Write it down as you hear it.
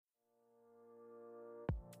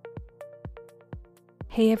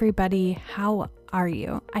Hey everybody, how are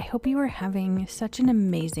you? I hope you are having such an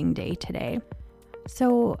amazing day today.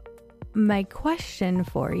 So, my question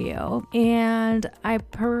for you, and I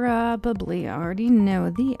probably already know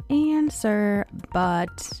the answer,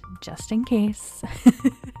 but just in case,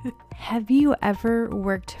 have you ever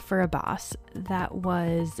worked for a boss that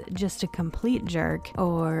was just a complete jerk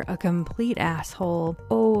or a complete asshole,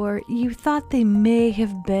 or you thought they may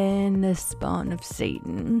have been the spawn of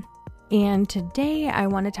Satan? And today I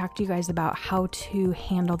want to talk to you guys about how to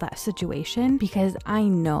handle that situation because I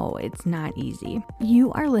know it's not easy.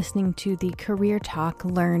 You are listening to the Career Talk,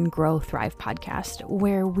 Learn, Grow, Thrive podcast,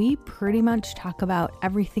 where we pretty much talk about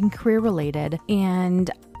everything career related,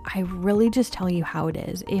 and I really just tell you how it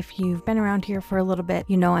is. If you've been around here for a little bit,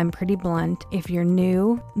 you know I'm pretty blunt. If you're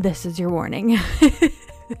new, this is your warning.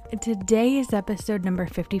 Today is episode number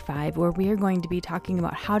 55, where we are going to be talking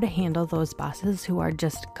about how to handle those bosses who are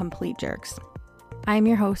just complete jerks. I'm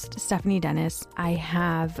your host, Stephanie Dennis. I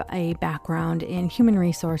have a background in human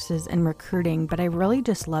resources and recruiting, but I really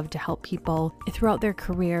just love to help people throughout their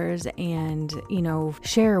careers and,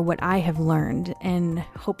 share what I have learned and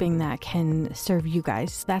hoping that can serve you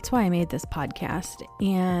guys. That's why I made this podcast.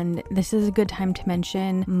 And this is a good time to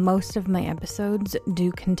mention most of my episodes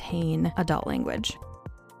do contain adult language.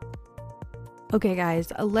 Okay,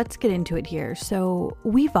 guys, let's get into it here. So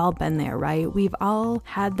we've all been there, right? We've all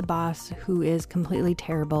had the boss who is completely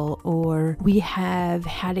terrible, or we have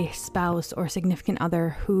had a spouse or significant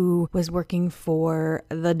other who was working for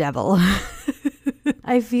the devil.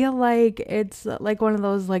 I feel like it's like one of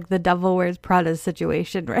those like the devil wears Prada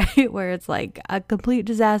situation, right? Where it's like a complete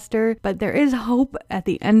disaster, but there is hope at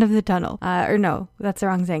the end of the tunnel. Or no, that's the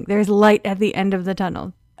wrong saying. There's light at the end of the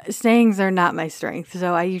tunnel. Sayings are not my strength,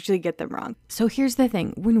 so I usually get them wrong. So here's the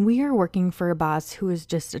thing. When we are working for a boss who is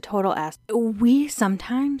just a total ass, we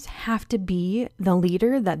sometimes have to be the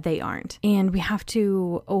leader that they aren't. And we have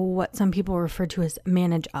to, what some people refer to as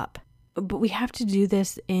manage up. But we have to do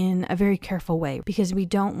this in a very careful way because we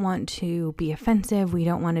don't want to be offensive. We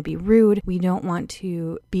don't want to be rude. We don't want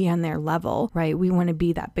to be on their level, right? We want to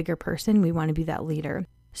be that bigger person. We want to be that leader.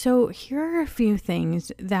 So here are a few things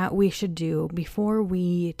that we should do before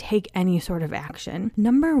we take any sort of action.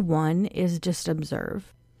 Number one is just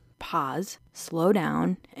observe. Pause, slow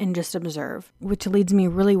down, and just observe, which leads me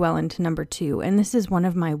really well into number two. And this is one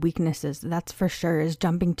of my weaknesses, that's for sure, is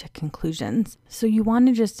jumping to conclusions. So you want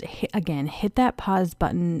to just, hit that pause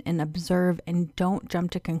button and observe and don't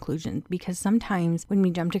jump to conclusions, because sometimes when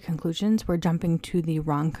we jump to conclusions, we're jumping to the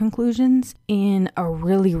wrong conclusions in a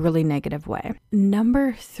really, really negative way.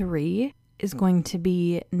 Number three is going to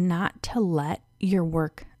be not to let your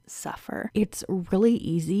work suffer. It's really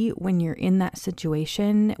easy when you're in that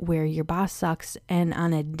situation where your boss sucks and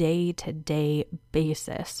on a day-to-day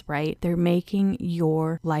basis, right? They're making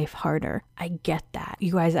your life harder. I get that.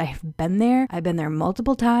 You guys, I've been there. I've been there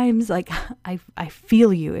multiple times. Like I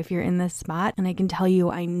feel you if you're in this spot, and I can tell you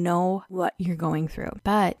I know what you're going through.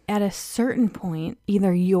 But at a certain point,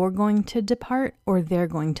 either you're going to depart or they're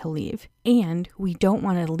going to leave. And we don't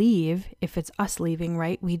want to leave, if it's us leaving,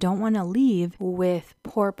 right? We don't want to leave with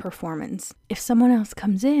poor performance. If someone else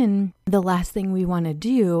comes in, the last thing we want to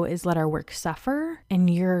do is let our work suffer and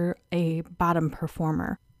you're a bottom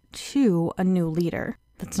performer to a new leader.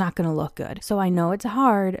 That's not going to look good. So I know it's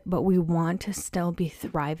hard, but we want to still be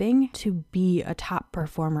thriving to be a top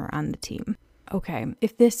performer on the team. Okay,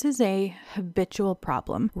 if this is a habitual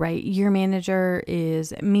problem, right? Your manager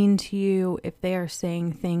is mean to you, if they are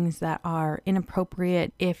saying things that are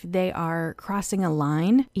inappropriate, if they are crossing a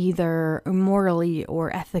line, either morally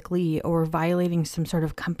or ethically or violating some sort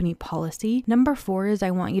of company policy. Number four is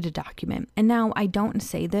I want you to document. And now I don't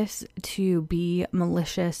say this to be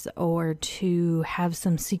malicious or to have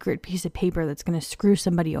some secret piece of paper that's going to screw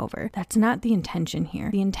somebody over. That's not the intention here.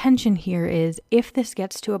 The intention here is if this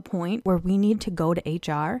gets to a point where we need to go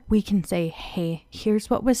to HR, we can say, hey,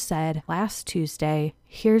 here's what was said last Tuesday.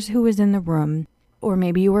 Here's who was in the room. Or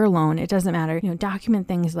maybe you were alone. It doesn't matter. Document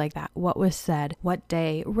things like that. What was said, what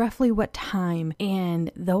day, roughly what time.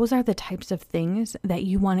 And those are the types of things that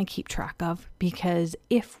you want to keep track of, because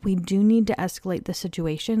if we do need to escalate the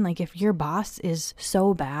situation, like if your boss is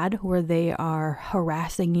so bad where they are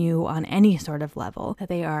harassing you on any sort of level, that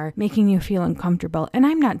they are making you feel uncomfortable. And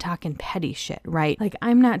I'm not talking petty shit, right? Like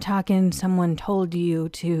I'm not talking someone told you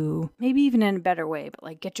to, maybe even in a better way, but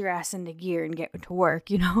like get your ass into gear and get to work.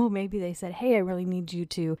 Maybe they said, hey, I really need you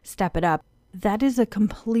to step it up. That is a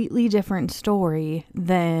completely different story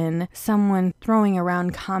than someone throwing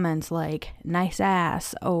around comments like nice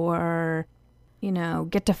ass or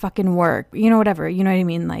get to fucking work, whatever, you know what I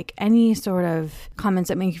mean? Like any sort of comments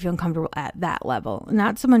that make you feel uncomfortable at that level.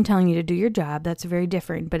 Not someone telling you to do your job. That's very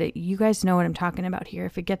different, but you guys know what I'm talking about here.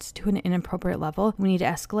 If it gets to an inappropriate level, we need to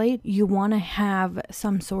escalate. You want to have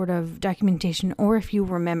some sort of documentation, or if you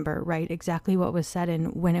remember, right, exactly what was said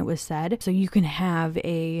and when it was said, so you can have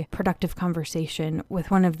a productive conversation with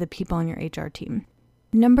one of the people on your HR team.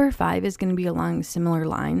 Number 5 is going to be along similar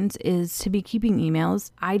lines, is to be keeping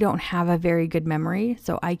emails. I don't have a very good memory,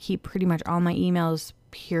 so I keep pretty much all my emails,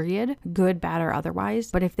 period, good, bad, or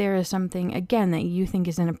otherwise. But if there is something, again, that you think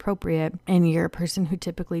is inappropriate and you're a person who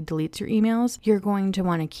typically deletes your emails, you're going to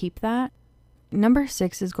want to keep that. Number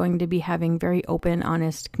 6 is going to be having very open,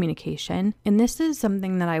 honest communication. And this is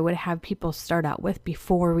something that I would have people start out with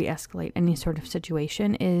before we escalate any sort of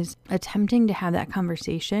situation, is attempting to have that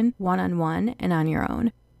conversation one-on-one and on your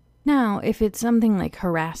own. Now, if it's something like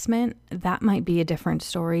harassment, that might be a different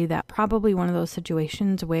story. That probably one of those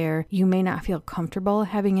situations where you may not feel comfortable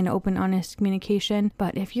having an open, honest communication.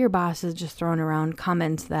 But if your boss is just throwing around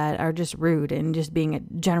comments that are just rude and just being a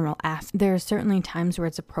general ass, there are certainly times where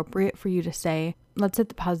it's appropriate for you to say, let's hit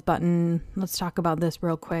the pause button, let's talk about this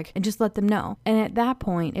real quick, and just let them know. And at that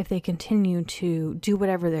point, if they continue to do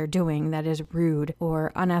whatever they're doing that is rude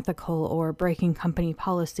or unethical or breaking company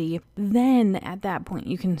policy, then at that point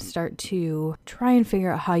you can start to try and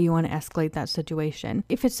figure out how you want to escalate that situation.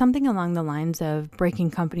 If it's something along the lines of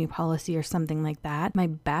breaking company policy or something like that, my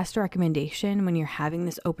best recommendation when you're having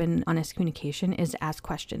this open, honest communication is to ask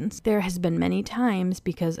questions. There has been many times,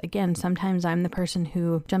 because again, sometimes I'm the person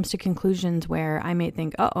who jumps to conclusions where I may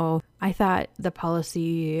think, I thought the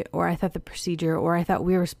policy, or I thought the procedure, or I thought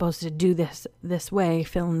we were supposed to do this way,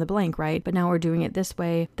 fill in the blank, right? But now we're doing it this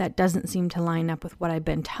way. That doesn't seem to line up with what I've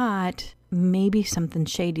been taught. Maybe something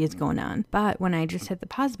shady is going on. But when I just hit the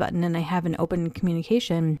pause button and I have an open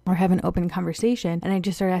communication or have an open conversation, and I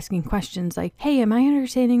just start asking questions like, hey, am I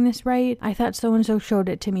understanding this right? I thought so-and-so showed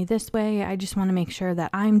it to me this way. I just want to make sure that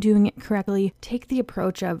I'm doing it correctly. Take the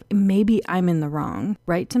approach of maybe I'm in the wrong,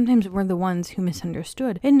 right? Sometimes we're the ones who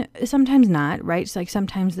misunderstood, and sometimes not, right? It's like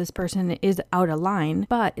sometimes this person is out of line,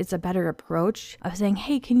 but it's a better approach of saying,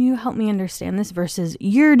 hey, can you help me understand this versus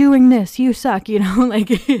you're doing this, you suck, like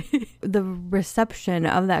the reception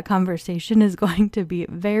of that conversation is going to be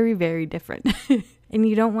very, very different. And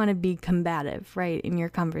you don't want to be combative, right, in your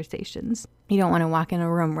conversations. You don't want to walk in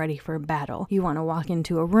a room ready for a battle. You want to walk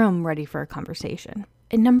into a room ready for a conversation.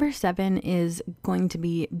 And number 7 is going to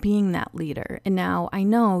be being that leader. And now I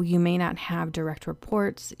know you may not have direct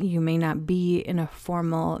reports. You may not be in a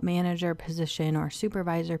formal manager position or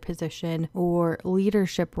supervisor position or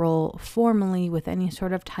leadership role formally with any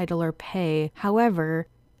sort of title or pay. However,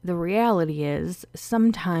 the reality is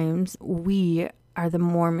sometimes we are the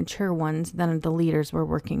more mature ones than the leaders we're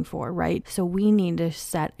working for, right? So we need to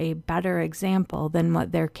set a better example than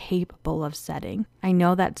what they're capable of setting. I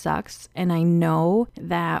know that sucks, and I know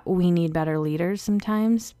that we need better leaders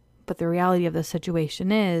sometimes, but the reality of the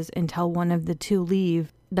situation is until one of the two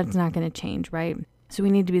leave, that's not going to change, right? So we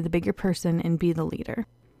need to be the bigger person and be the leader,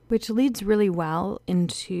 which leads really well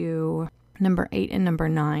into number 8 and number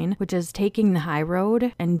 9, which is taking the high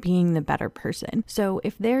road and being the better person. So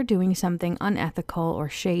if they're doing something unethical or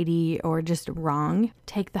shady or just wrong,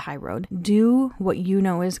 take the high road. Do what you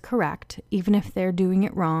know is correct, even if they're doing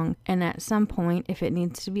it wrong. And at some point, if it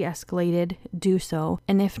needs to be escalated, do so.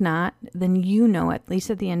 And if not, then at least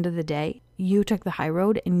at the end of the day, you took the high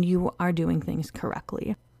road and you are doing things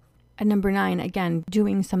correctly. And number 9, again,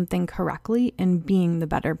 doing something correctly and being the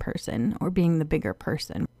better person or being the bigger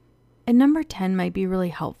person. And number 10 might be really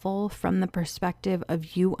helpful from the perspective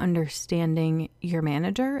of you understanding your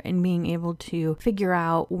manager and being able to figure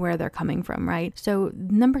out where they're coming from, right? So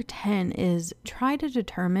number 10 is try to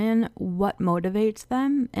determine what motivates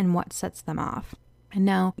them and what sets them off. And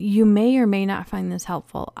now you may or may not find this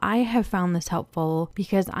helpful. I have found this helpful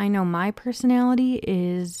because I know my personality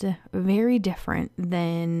is very different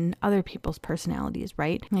than other people's personalities,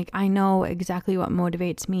 right? Like I know exactly what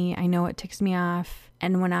motivates me. I know what ticks me off.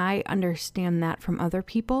 And when I understand that from other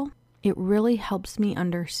people, it really helps me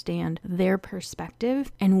understand their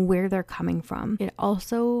perspective and where they're coming from. It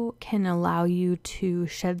also can allow you to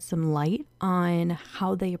shed some light on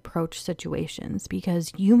how they approach situations,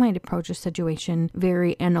 because you might approach a situation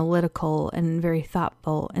very analytical and very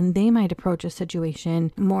thoughtful, and they might approach a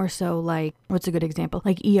situation more so like, what's a good example?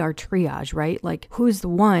 Like ER triage, right? Like who's the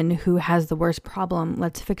one who has the worst problem?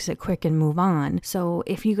 Let's fix it quick and move on. So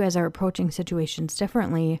if you guys are approaching situations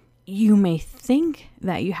differently, you may think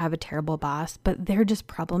that you have a terrible boss, but they're just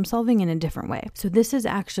problem solving in a different way. So this has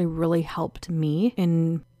actually really helped me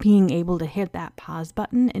in being able to hit that pause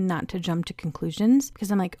button and not to jump to conclusions,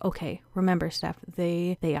 because I'm like, okay, remember, Steph,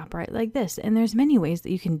 they operate like this, and there's many ways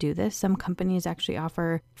that you can do this. Some companies actually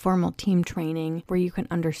offer formal team training where you can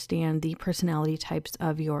understand the personality types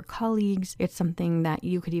of your colleagues. It's something that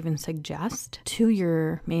you could even suggest to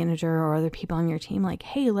your manager or other people on your team, like,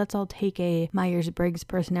 hey, let's all take a Myers-Briggs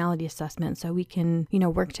personality assessment so we can,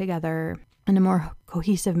 work together in a more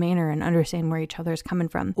cohesive manner and understand where each other is coming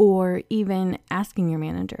from. Or even asking your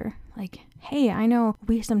manager, like, hey, I know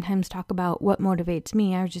we sometimes talk about what motivates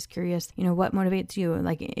me. I was just curious, what motivates you?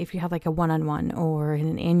 Like if you have like a one-on-one or in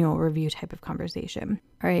an annual review type of conversation.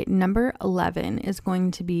 All right, number 11 is going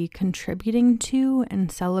to be contributing to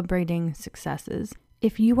and celebrating successes.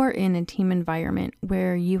 If you are in a team environment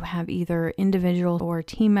where you have either individual or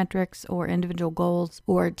team metrics or individual goals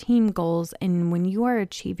or team goals, and when you are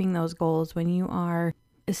achieving those goals, when you are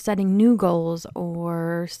setting new goals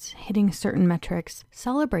or hitting certain metrics,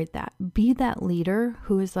 celebrate that. Be that leader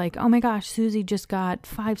who is like, oh my gosh, Susie just got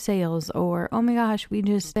 5 sales, or oh my gosh, we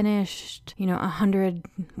just finished, 100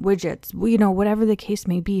 widgets, whatever the case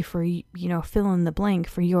may be for, fill in the blank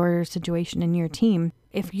for your situation and your team.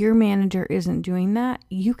 If your manager isn't doing that,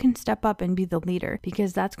 you can step up and be the leader,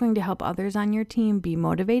 because that's going to help others on your team be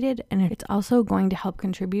motivated, and it's also going to help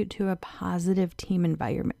contribute to a positive team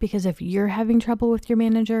environment. Because if you're having trouble with your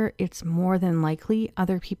manager, it's more than likely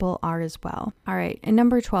other people are as well. All right, and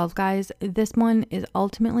number 12, guys, this one is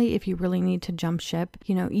ultimately if you really need to jump ship,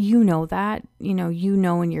 that,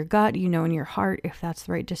 in your gut, in your heart if that's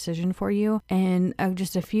the right decision for you. And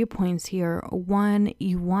just a few points here. 1,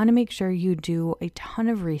 you want to make sure you do a ton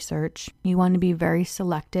of research. You want to be very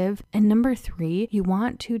selective. And number 3, you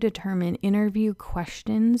want to determine interview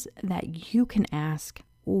questions that you can ask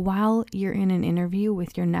while you're in an interview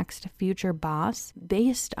with your next future boss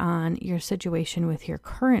based on your situation with your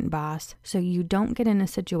current boss, so you don't get in a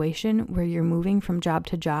situation where you're moving from job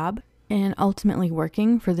to job and ultimately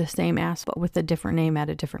working for the same ass but with a different name at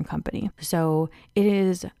a different company. So it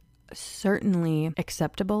is certainly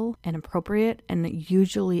acceptable and appropriate and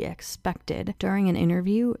usually expected during an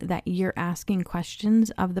interview that you're asking questions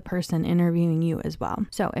of the person interviewing you as well.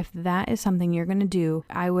 So if that is something you're going to do,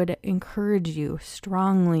 I would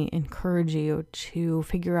strongly encourage you to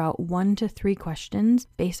figure out 1 to 3 questions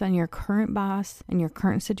based on your current boss and your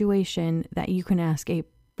current situation that you can ask a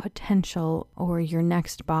potential or your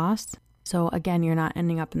next boss. So again, you're not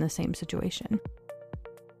ending up in the same situation.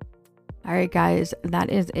 All right, guys,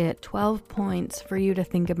 that is it. 12 points for you to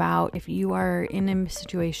think about if you are in a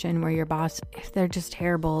situation where your boss, if they're just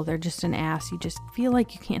terrible, they're just an ass, you just feel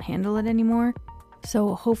like you can't handle it anymore.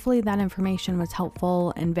 So hopefully that information was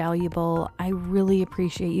helpful and valuable. I really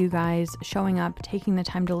appreciate you guys showing up, taking the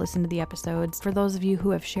time to listen to the episodes. For those of you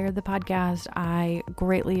who have shared the podcast, I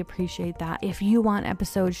greatly appreciate that. If you want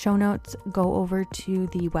episode show notes, go over to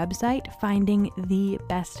the website,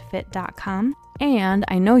 findingthebestfit.com. And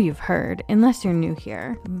I know you've heard, unless you're new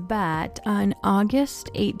here, but on August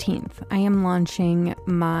 18th, I am launching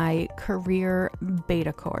my career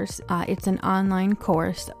beta course. It's an online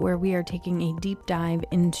course where we are taking a deep dive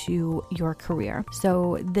into your career.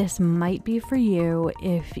 So this might be for you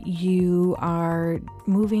if you are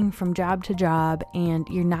moving from job to job and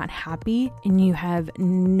you're not happy and you have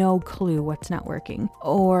no clue what's not working.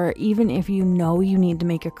 Or even if you know you need to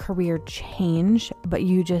make a career change, but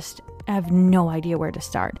you just have no idea where to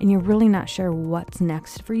start and you're really not sure what's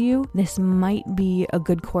next for you, this might be a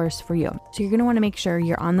good course for you. So you're going to want to make sure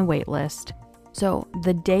you're on the wait list. So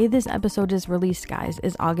the day this episode is released, guys,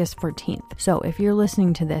 is August 14th. So if you're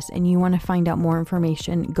listening to this and you want to find out more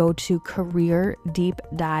information, go to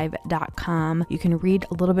careerdeepdive.com. You can read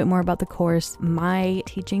a little bit more about the course. My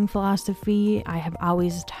teaching philosophy, I have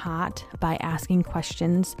always taught by asking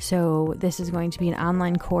questions. So this is going to be an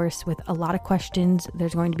online course with a lot of questions.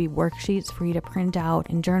 There's going to be worksheets for you to print out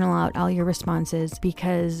and journal out all your responses,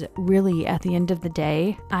 because really at the end of the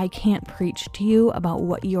day, I can't preach to you about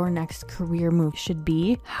what your next career move should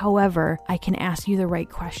be. However, I can ask you the right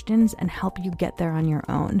questions and help you get there on your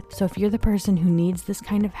own. So if you're the person who needs this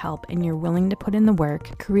kind of help and you're willing to put in the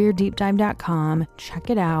work, careerdeepdive.com,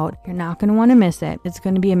 check it out. You're not going to want to miss it. It's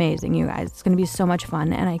going to be amazing, you guys. It's going to be so much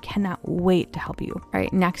fun and I cannot wait to help you. All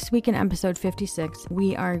right, next week in episode 56,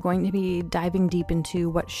 we are going to be diving deep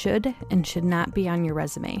into what should and should not be on your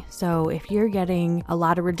resume. So if you're getting a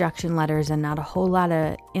lot of rejection letters and not a whole lot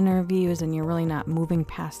of interviews and you're really not moving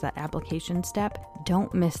past that application step,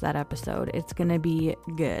 don't miss that episode. It's going to be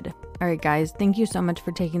good. All right, guys, thank you so much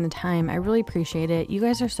for taking the time. I really appreciate it. You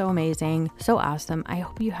guys are so amazing, so awesome. I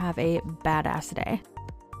hope you have a badass day.